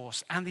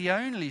source and the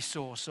only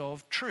source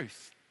of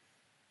truth,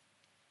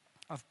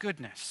 of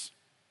goodness,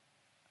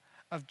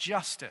 of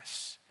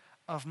justice,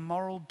 of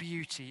moral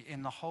beauty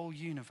in the whole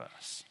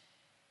universe.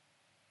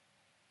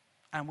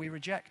 And we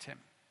reject him,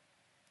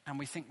 and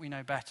we think we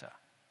know better.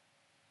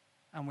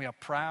 And we are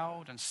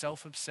proud and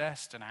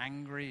self-obsessed and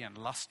angry and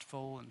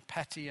lustful and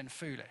petty and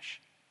foolish.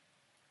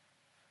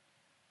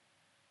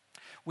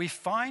 We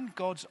find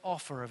God's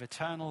offer of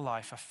eternal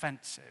life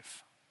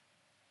offensive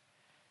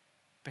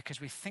because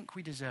we think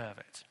we deserve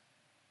it.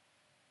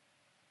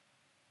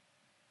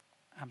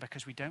 And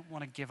because we don't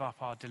want to give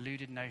up our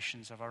deluded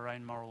notions of our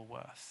own moral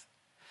worth.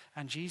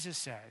 And Jesus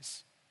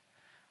says,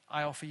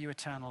 I offer you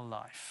eternal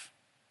life.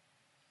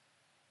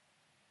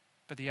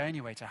 But the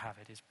only way to have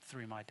it is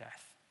through my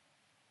death.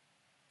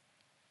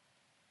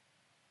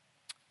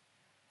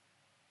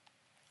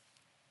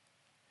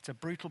 It's a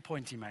brutal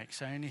point he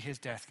makes. Only his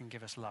death can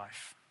give us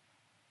life.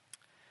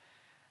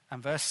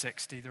 And verse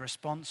 60, the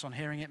response on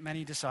hearing it,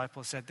 many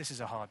disciples said, this is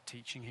a hard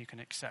teaching, who can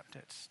accept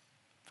it?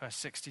 Verse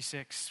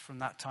 66, from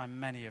that time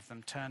many of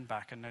them turned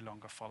back and no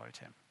longer followed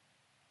him.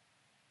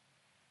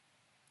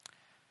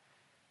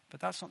 But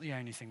that's not the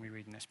only thing we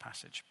read in this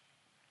passage.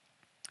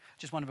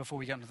 Just wonder before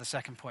we get on to the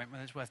second point,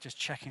 whether it's worth just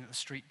checking that the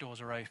street doors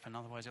are open.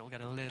 Otherwise, it will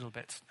get a little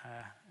bit,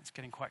 it's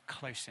getting quite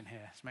close in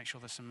here. So make sure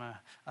there's some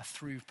a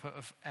throughput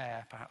of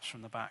air, perhaps,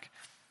 from the back.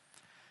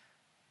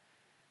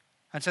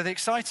 And so the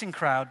exciting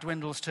crowd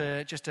dwindles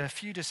to just a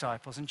few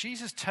disciples. And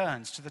Jesus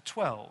turns to the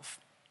 12.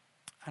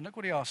 And look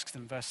what he asks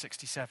them, verse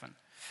 67.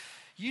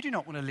 You do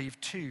not want to leave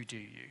too, do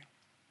you?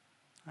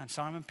 And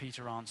Simon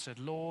Peter answered,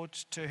 Lord,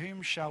 to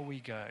whom shall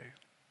we go?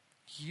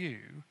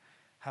 You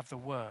have the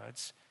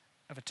words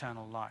of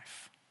eternal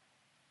life.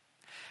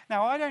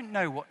 Now, I don't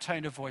know what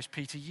tone of voice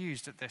Peter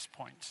used at this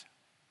point.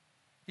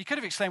 He could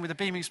have exclaimed with a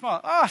beaming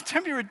smile,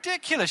 don't be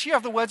ridiculous. You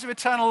have the words of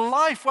eternal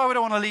life. Why would I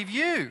want to leave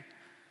you?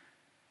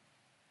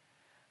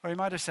 Or he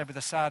might have said with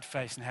a sad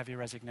face and heavy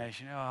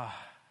resignation,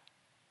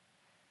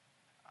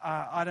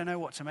 I don't know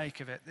what to make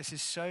of it. This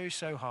is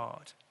so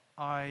hard.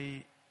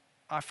 I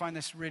find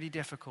this really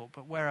difficult,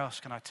 but where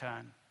else can I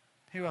turn?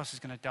 Who else is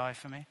going to die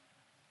for me?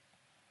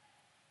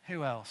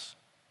 Who else?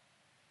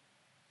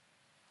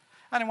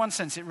 And in one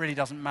sense, it really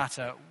doesn't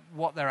matter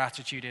what their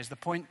attitude is. The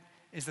point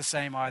is the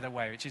same either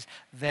way, which is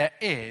there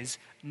is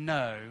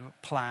no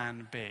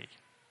plan B.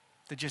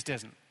 There just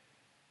isn't.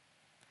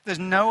 There's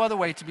no other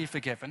way to be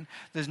forgiven.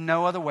 There's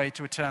no other way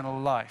to eternal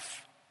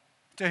life.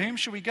 To whom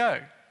shall we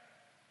go?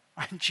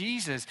 And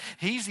Jesus,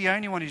 he's the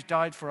only one who's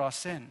died for our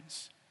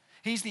sins.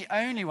 He's the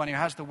only one who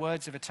has the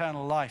words of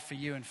eternal life for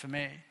you and for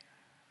me.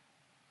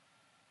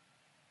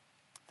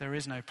 There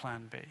is no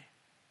plan B.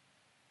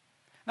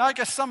 Now, I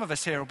guess some of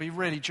us here will be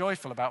really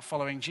joyful about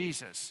following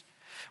Jesus.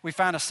 We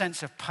found a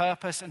sense of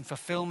purpose and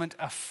fulfillment,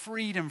 a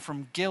freedom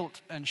from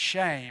guilt and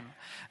shame,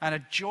 and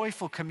a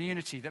joyful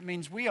community that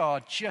means we are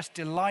just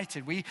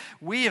delighted.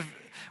 We've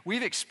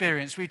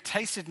experienced, we've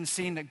tasted and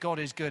seen that God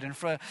is good.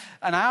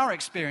 And our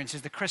experience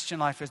is the Christian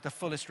life is the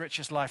fullest,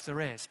 richest life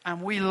there is.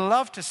 And we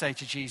love to say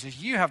to Jesus,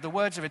 you have the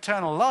words of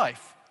eternal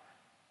life.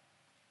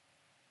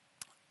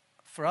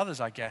 For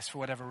others, I guess, for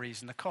whatever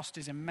reason, the cost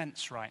is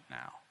immense right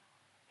now.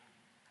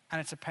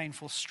 And it's a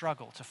painful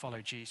struggle to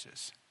follow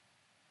Jesus.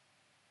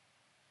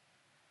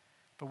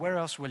 But where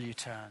else will you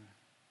turn?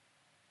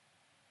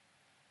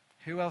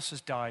 Who else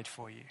has died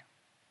for you?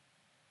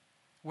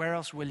 Where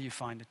else will you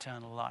find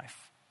eternal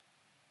life?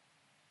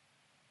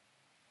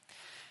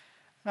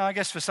 Now, I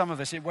guess for some of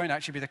us, it won't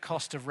actually be the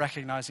cost of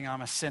recognizing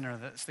I'm a sinner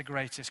that's the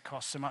greatest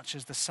cost, so much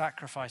as the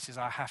sacrifices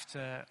I have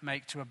to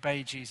make to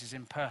obey Jesus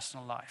in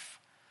personal life.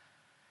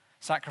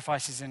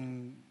 Sacrifices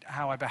in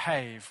how I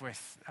behave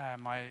with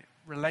my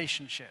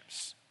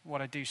relationships, what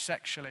I do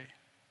sexually.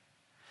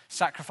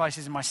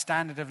 Sacrifices in my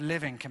standard of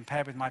living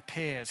compared with my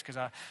peers because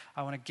I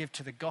want to give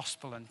to the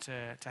gospel and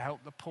to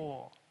help the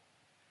poor.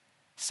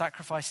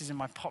 Sacrifices in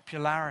my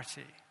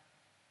popularity.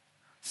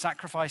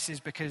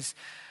 Sacrifices because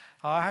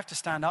I have to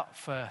stand up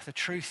for the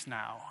truth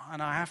now,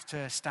 and I have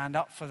to stand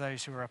up for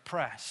those who are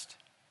oppressed.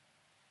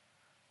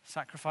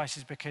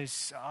 Sacrifices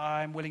because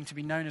I'm willing to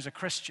be known as a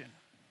Christian.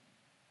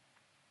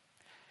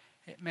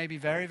 It may be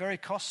very, very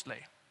costly,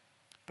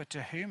 but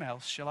to whom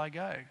else shall I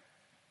go?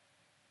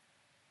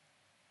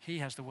 He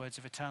has the words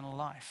of eternal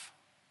life.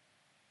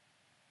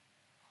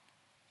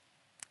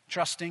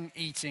 Trusting,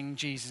 eating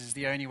Jesus is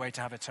the only way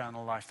to have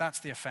eternal life. That's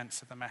the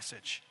offense of the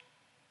message.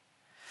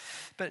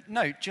 But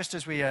note, just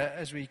as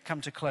we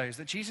come to close,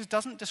 that Jesus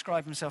doesn't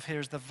describe himself here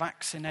as the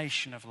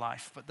vaccination of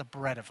life, but the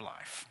bread of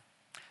life.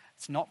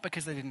 It's not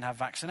because they didn't have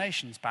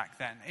vaccinations back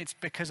then. It's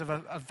because of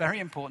a very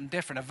important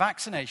difference. A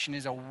vaccination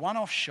is a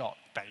one-off shot,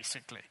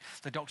 basically.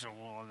 The doctors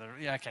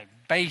are,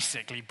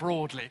 basically,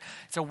 broadly.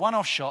 It's a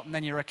one-off shot and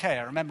then you're okay.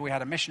 I remember we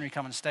had a missionary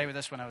come and stay with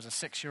us when I was a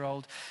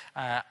 6-year-old,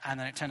 and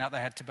then it turned out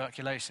they had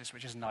tuberculosis,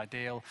 which isn't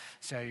ideal.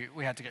 So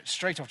we had to get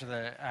straight off to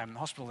the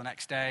hospital the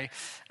next day,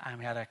 and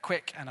we had a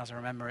quick, and as I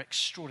remember,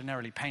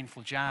 extraordinarily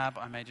painful jab.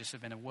 I may just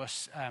have been a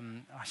worse,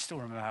 I still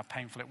remember how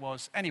painful it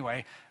was.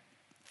 Anyway,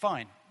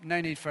 fine,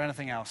 no need for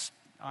anything else.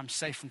 I'm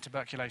safe from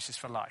tuberculosis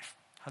for life.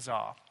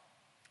 Huzzah.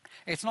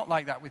 It's not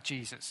like that with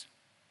Jesus.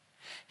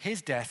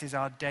 His death is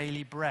our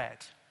daily bread.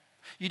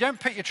 You don't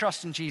put your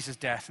trust in Jesus'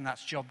 death and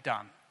that's job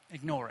done.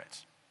 Ignore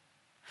it.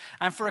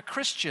 And for a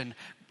Christian,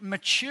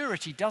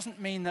 maturity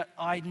doesn't mean that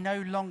I no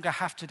longer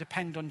have to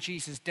depend on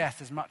Jesus'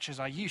 death as much as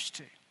I used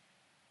to.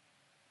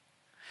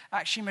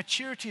 Actually,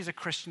 maturity as a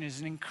Christian is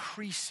an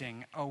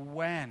increasing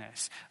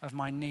awareness of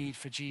my need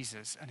for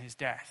Jesus and his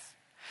death.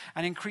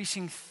 An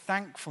increasing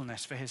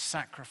thankfulness for his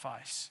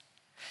sacrifice.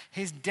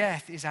 His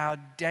death is our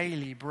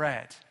daily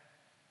bread.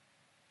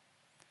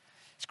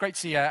 It's great to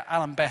see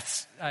Alan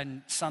Beth's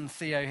son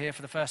Theo here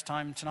for the first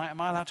time tonight. Am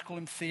I allowed to call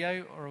him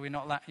Theo, or are we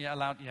not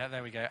allowed? Yeah,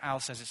 there we go. Al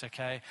says it's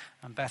okay,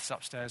 and Beth's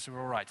upstairs, so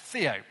we're all right.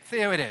 Theo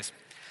it is.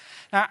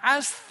 Now,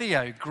 as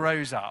Theo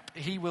grows up,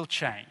 he will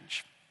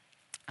change.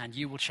 And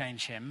you will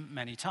change him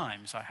many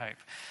times, I hope.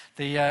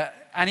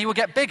 And he will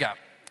get bigger.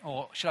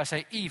 Or should I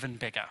say even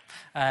bigger.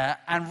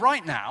 And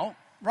right now,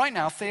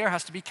 Theo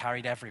has to be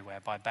carried everywhere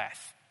by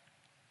Beth.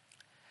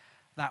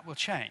 That will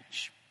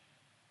change.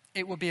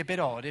 It will be a bit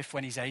odd if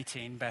when he's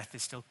 18, Beth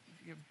is still,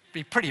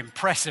 be pretty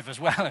impressive as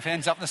well if he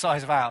ends up the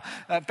size of Al.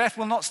 Beth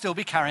will not still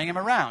be carrying him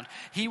around.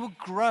 He will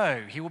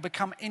grow. He will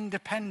become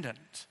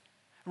independent.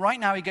 Right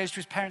now he goes to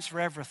his parents for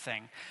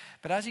everything.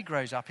 But as he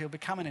grows up, he'll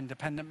become an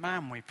independent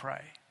man, we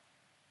pray.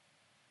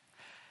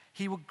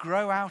 He will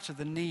grow out of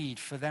the need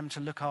for them to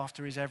look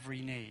after his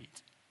every need.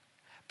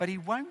 But he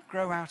won't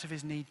grow out of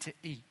his need to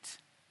eat.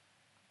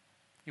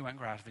 He won't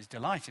grow out of his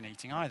delight in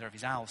eating either, if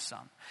he's Al's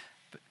son.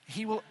 But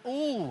he will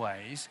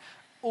always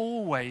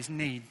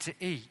need to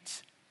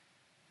eat.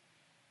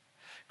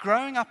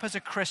 Growing up as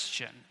a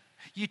Christian,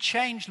 you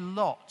change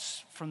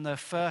lots from the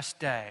first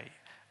day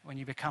when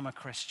you become a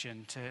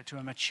Christian to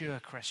a mature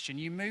Christian.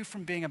 You move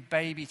from being a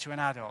baby to an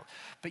adult,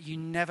 but you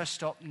never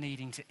stop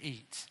needing to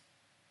eat.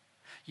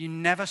 You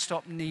never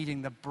stop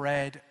needing the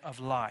bread of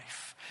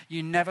life.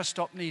 You never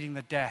stop needing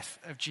the death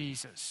of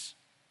Jesus.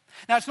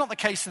 Now, it's not the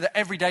case that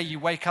every day you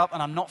wake up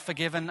and I'm not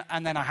forgiven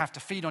and then I have to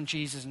feed on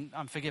Jesus and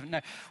I'm forgiven.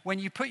 No, when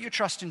you put your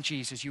trust in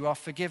Jesus, you are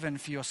forgiven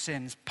for your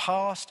sins,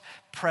 past,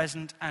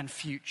 present, and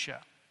future.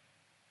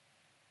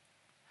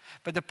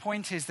 But the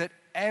point is that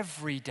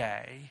every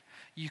day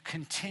you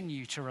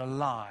continue to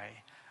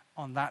rely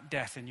on that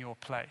death in your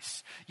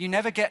place. You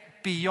never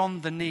get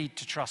beyond the need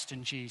to trust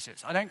in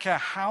Jesus. I don't care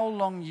how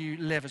long you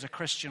live as a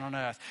Christian on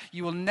earth.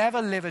 You will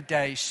never live a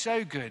day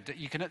so good that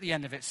you can at the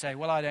end of it say,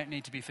 well, I don't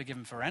need to be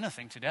forgiven for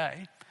anything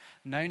today.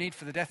 No need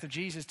for the death of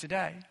Jesus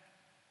today.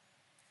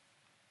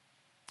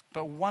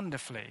 But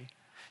wonderfully,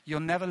 you'll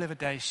never live a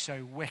day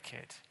so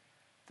wicked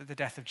that the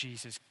death of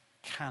Jesus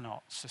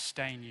cannot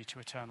sustain you to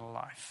eternal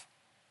life.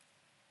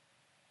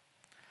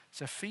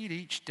 So feed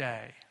each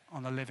day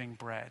on the living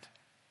bread.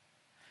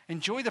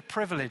 Enjoy the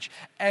privilege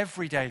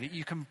every day that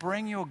you can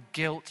bring your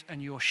guilt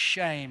and your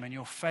shame and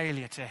your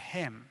failure to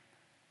him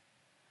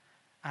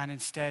and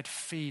instead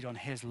feed on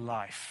his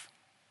life.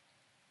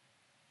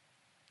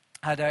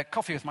 I had a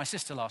coffee with my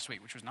sister last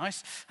week, which was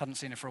nice. Hadn't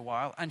seen her for a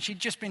while. And she'd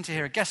just been to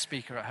hear a guest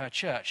speaker at her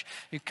church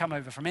who'd come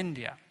over from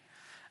India.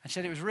 And she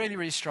said it was really,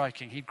 really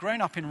striking. He'd grown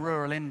up in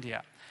rural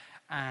India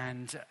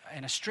and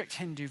in a strict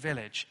Hindu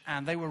village.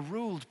 And they were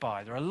ruled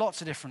by, there are lots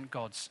of different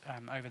gods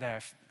over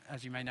there,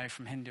 as you may know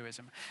from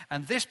Hinduism.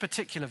 And this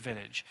particular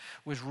village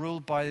was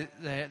ruled by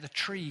the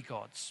tree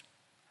gods.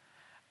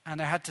 And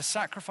they had to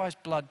sacrifice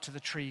blood to the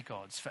tree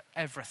gods for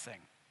everything.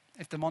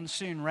 If the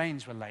monsoon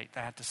rains were late,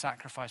 they had to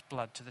sacrifice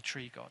blood to the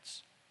tree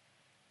gods.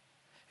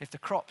 If the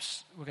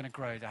crops were going to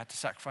grow, they had to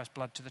sacrifice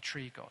blood to the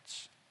tree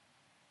gods.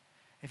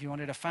 If you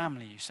wanted a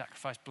family, you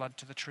sacrificed blood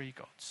to the tree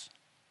gods.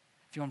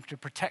 If you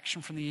wanted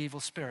protection from the evil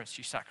spirits,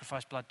 you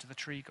sacrificed blood to the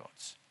tree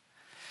gods.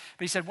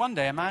 But he said one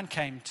day a man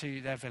came to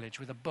their village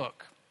with a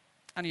book,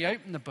 and he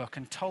opened the book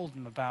and told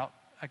them about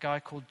a guy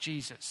called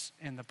Jesus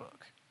in the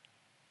book,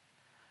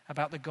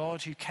 about the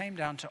God who came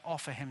down to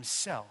offer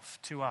himself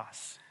to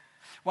us.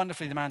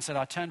 Wonderfully, the man said,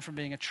 I turned from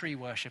being a tree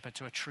worshipper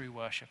to a true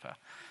worshipper,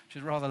 which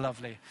is rather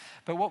lovely.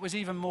 But what was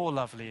even more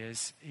lovely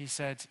is, he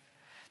said,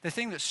 the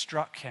thing that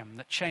struck him,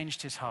 that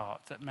changed his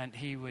heart, that meant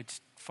he would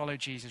follow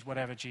Jesus,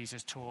 whatever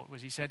Jesus taught,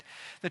 was he said,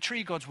 the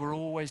tree gods were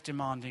always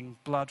demanding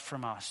blood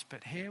from us,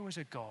 but here was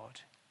a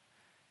God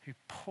who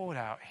poured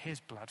out his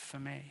blood for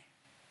me.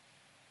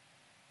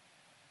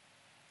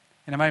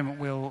 In a moment,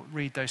 we'll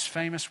read those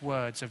famous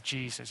words of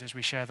Jesus as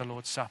we share the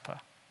Lord's Supper.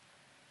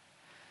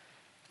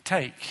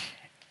 Take,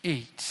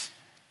 eat,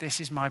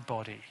 this is my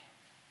body,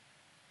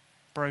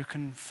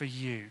 broken for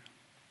you.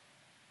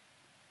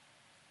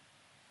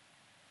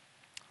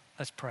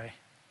 Let's pray.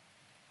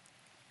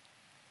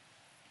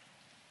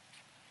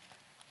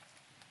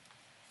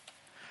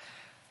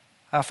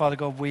 Our Father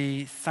God,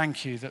 we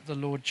thank you that the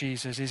Lord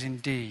Jesus is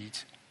indeed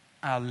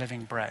our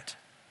living bread.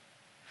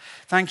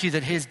 Thank you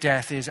that his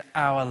death is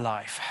our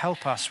life.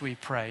 Help us, we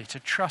pray, to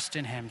trust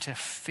in him, to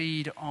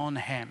feed on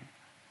him,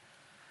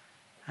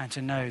 and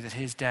to know that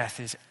his death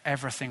is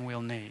everything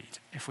we'll need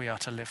if we are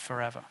to live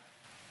forever.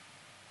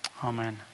 Amen.